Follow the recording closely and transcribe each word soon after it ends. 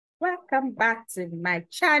Welcome back to my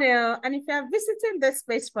channel. And if you are visiting this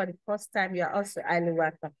space for the first time, you are also highly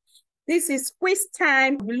welcome. This is quiz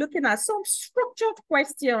time. We're looking at some structured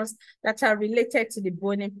questions that are related to the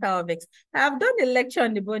bony pelvis. I have done a lecture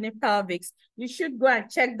on the bony pelvis. You should go and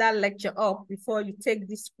check that lecture up before you take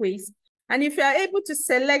this quiz. And if you are able to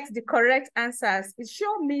select the correct answers, it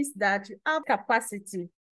sure means that you have capacity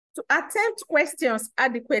to attempt questions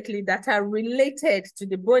adequately that are related to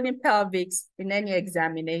the bony pelvis in any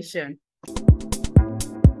examination.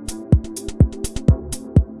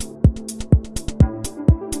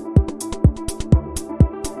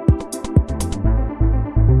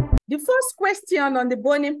 The first question on the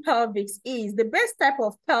bony pelvis is, the best type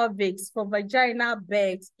of pelvis for vaginal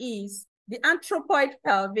birth is the anthropoid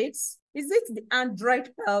pelvis, is it the android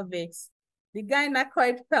pelvis, the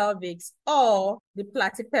gynecoid pelvis, or the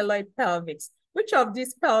platypeloid pelvis? Which of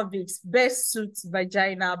these pelvises best suits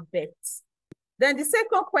vaginal birth? Then the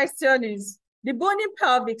second question is, the bony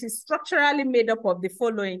pelvis is structurally made up of the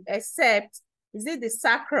following, except, is it the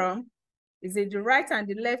sacrum, is it the right and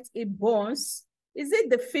the left hip bones, is it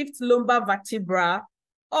the fifth lumbar vertebra,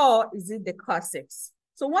 or is it the coccyx?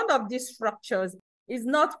 So one of these structures is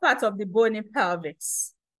not part of the bony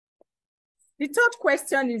pelvis. The third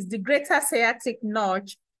question is, the greater sciatic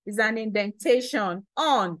notch is an indentation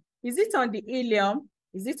on, is it on the ilium,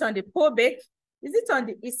 is it on the pubic, is it on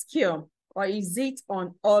the ischium, or is it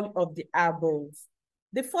on all of the above?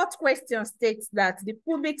 The fourth question states that the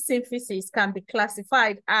pubic symphysis can be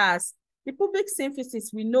classified as, the pubic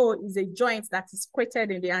symphysis we know is a joint that is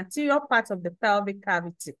created in the anterior part of the pelvic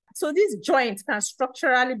cavity. So this joint can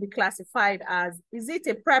structurally be classified as, is it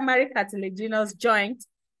a primary cartilaginous joint?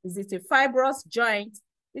 Is it a fibrous joint?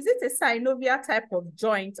 Is it a synovial type of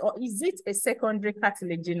joint, or is it a secondary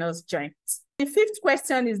cartilaginous joint? The fifth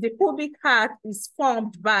question is, the pubic arch is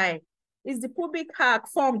formed by, is the pubic arch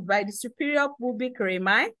formed by the superior pubic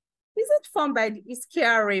rami? Is it formed by the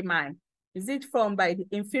ischial rami? Is it formed by the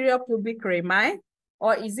inferior pubic rami?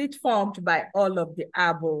 Or is it formed by all of the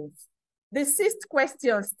above? The sixth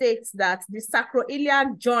question states that the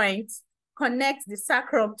sacroiliac joint connects the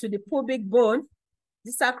sacrum to the pubic bone.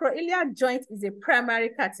 The sacroiliac joint is a primary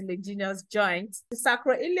cartilaginous joint. The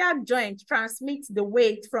sacroiliac joint transmits the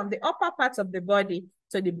weight from the upper part of the body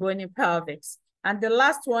to the bony pelvis. And the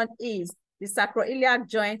last one is, the sacroiliac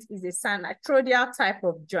joint is a synovial type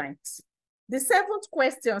of joint. The seventh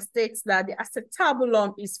question states that the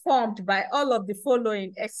acetabulum is formed by all of the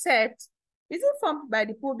following, except, is it formed by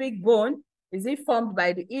the pubic bone? Is it formed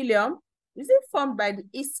by the ilium? Is it formed by the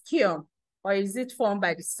ischium? Or is it formed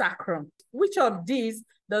by the sacrum? Which of these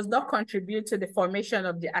does not contribute to the formation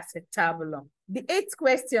of the acetabulum? The eighth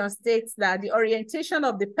question states that the orientation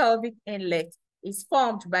of the pelvic inlet is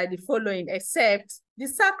formed by the following, except the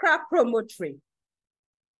sacral promontory,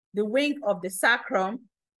 the wing of the sacrum,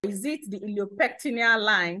 is it the iliopectineal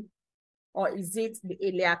line, or is it the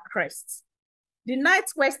iliac crest? The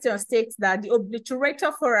ninth question states that the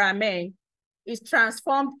obliterator foramen is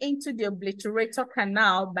transformed into the obliterator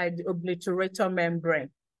canal by the obliterator membrane.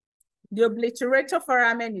 The obliterator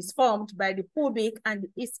foramen is formed by the pubic and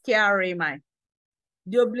the ischial rami.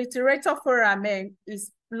 The obliterator foramen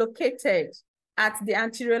is located at the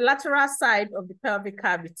anterolateral side of the pelvic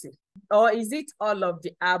cavity, or is it all of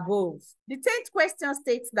the above? The 10th question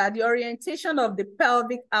states that the orientation of the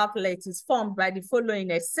pelvic outlet is formed by the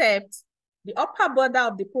following, except the upper border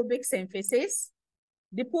of the pubic symphysis,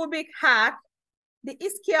 the pubic arch, the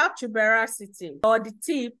ischial tuberosity, or the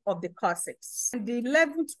tip of the coccyx. And the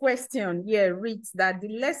 11th question here reads that the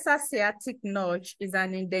lesser sciatic notch is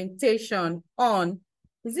an indentation on,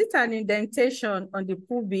 is it an indentation on the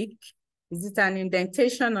pubic? Is it an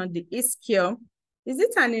indentation on the ischium? Is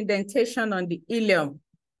it an indentation on the ilium?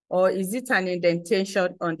 Or is it an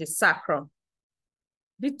indentation on the sacrum?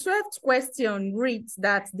 The 12th question reads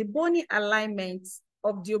that the bony alignment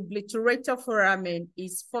of the obliterator foramen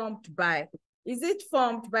is formed by, is it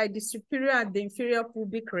formed by the superior and the inferior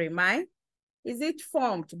pubic rami? Is it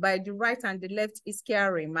formed by the right and the left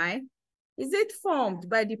ischial rami? Is it formed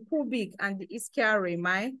by the pubic and the ischial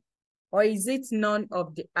rami? Or is it none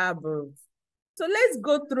of the above? So let's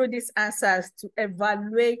go through these answers to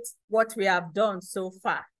evaluate what we have done so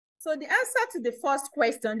far. So the answer to the first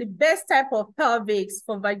question, the best type of pelvis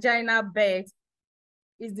for vaginal birth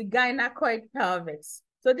is the gynecoid pelvis.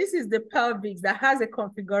 So this is the pelvis that has a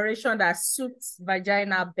configuration that suits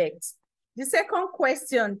vaginal birth. The second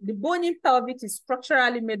question, the bony pelvis is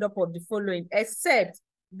structurally made up of the following, except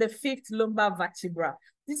the fifth lumbar vertebra.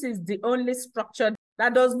 This is the only structure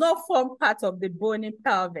that does not form part of the bony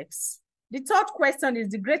pelvis. The third question is,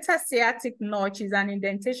 the greater sciatic notch is an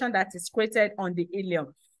indentation that is created on the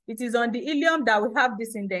ilium. It is on the ilium that we have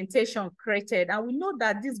this indentation created. And we know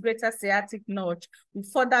that this greater sciatic notch will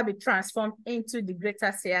further be transformed into the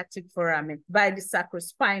greater sciatic foramen by the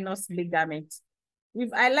sacrospinous ligament. We've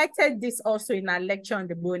highlighted this also in our lecture on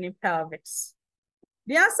the bony pelvis.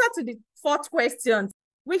 The answer to the fourth question,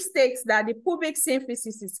 which states that the pubic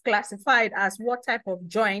symphysis is classified as what type of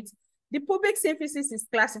joint? The pubic symphysis is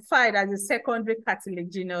classified as a secondary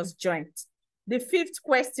cartilaginous joint. The fifth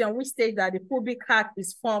question, which states that the pubic arch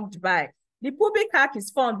is formed by? The pubic arch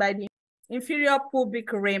is formed by the inferior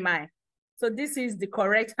pubic rami. So this is the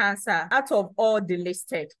correct answer out of all the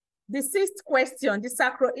listed. The sixth question, the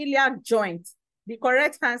sacroiliac joint. The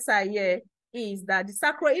correct answer here is that the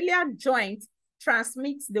sacroiliac joint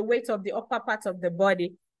transmits the weight of the upper part of the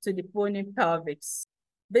body to the bony pelvis.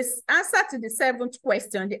 The answer to the seventh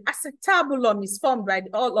question, the acetabulum is formed by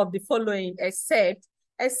all of the following except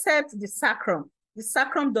the sacrum. The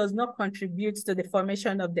sacrum does not contribute to the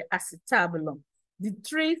formation of the acetabulum. The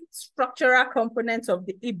three structural components of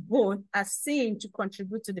the hip bone are seen to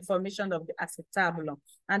contribute to the formation of the acetabulum.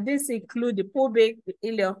 And this include the pubic, the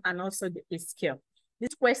ilium, and also the ischium.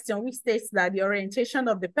 This question, which states that the orientation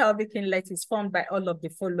of the pelvic inlet is formed by all of the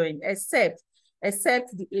following, except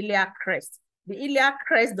the iliac crest. The iliac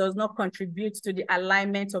crest does not contribute to the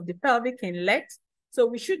alignment of the pelvic inlet. So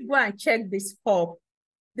we should go and check this for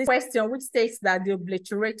this question, which states that the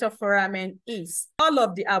obliterator foramen is. All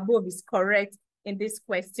of the above is correct in this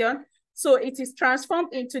question. So it is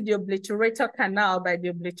transformed into the obliterator canal by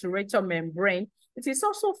the obliterator membrane. It is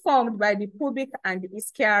also formed by the pubic and the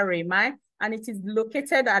ischial rami, and it is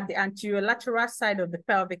located at the anterolateral side of the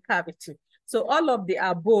pelvic cavity. So all of the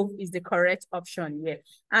above is the correct option here.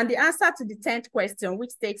 And the answer to the 10th question, which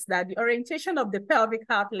states that the orientation of the pelvic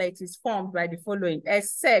outlet is formed by the following,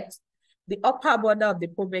 except the upper border of the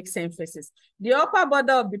pubic symphysis. The upper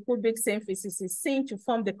border of the pubic symphysis is seen to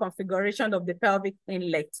form the configuration of the pelvic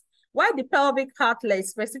inlet. While the pelvic outlet,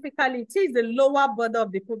 specifically, it is the lower border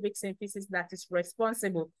of the pubic symphysis that is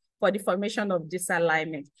responsible for the formation of this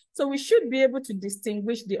alignment. So we should be able to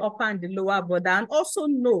distinguish the upper and the lower border and also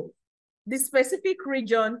know the specific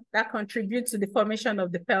region that contributes to the formation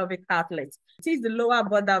of the pelvic outlet. It is the lower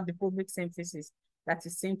border of the pubic symphysis that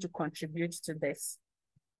is seen to contribute to this.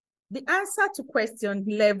 The answer to question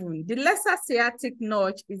 11, the lesser sciatic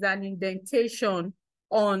notch is an indentation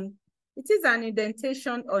on,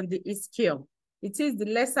 the ischium. It is the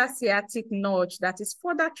lesser sciatic notch that is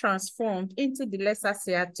further transformed into the lesser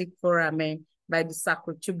sciatic foramen by the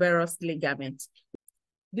sacrotuberous ligament.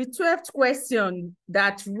 The 12th question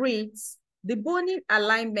that reads, the bony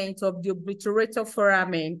alignment of the obliterator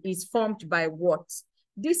foramen is formed by what?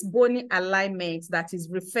 This bony alignment that is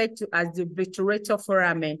referred to as the obliterator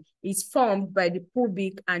foramen is formed by the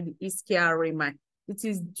pubic and the ischial rami. It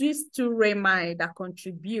is these two rami that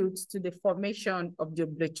contribute to the formation of the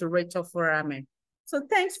obliterator foramen. So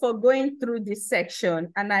thanks for going through this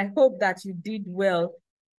section, and I hope that you did well.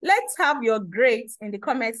 Let's have your grades in the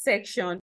comment section.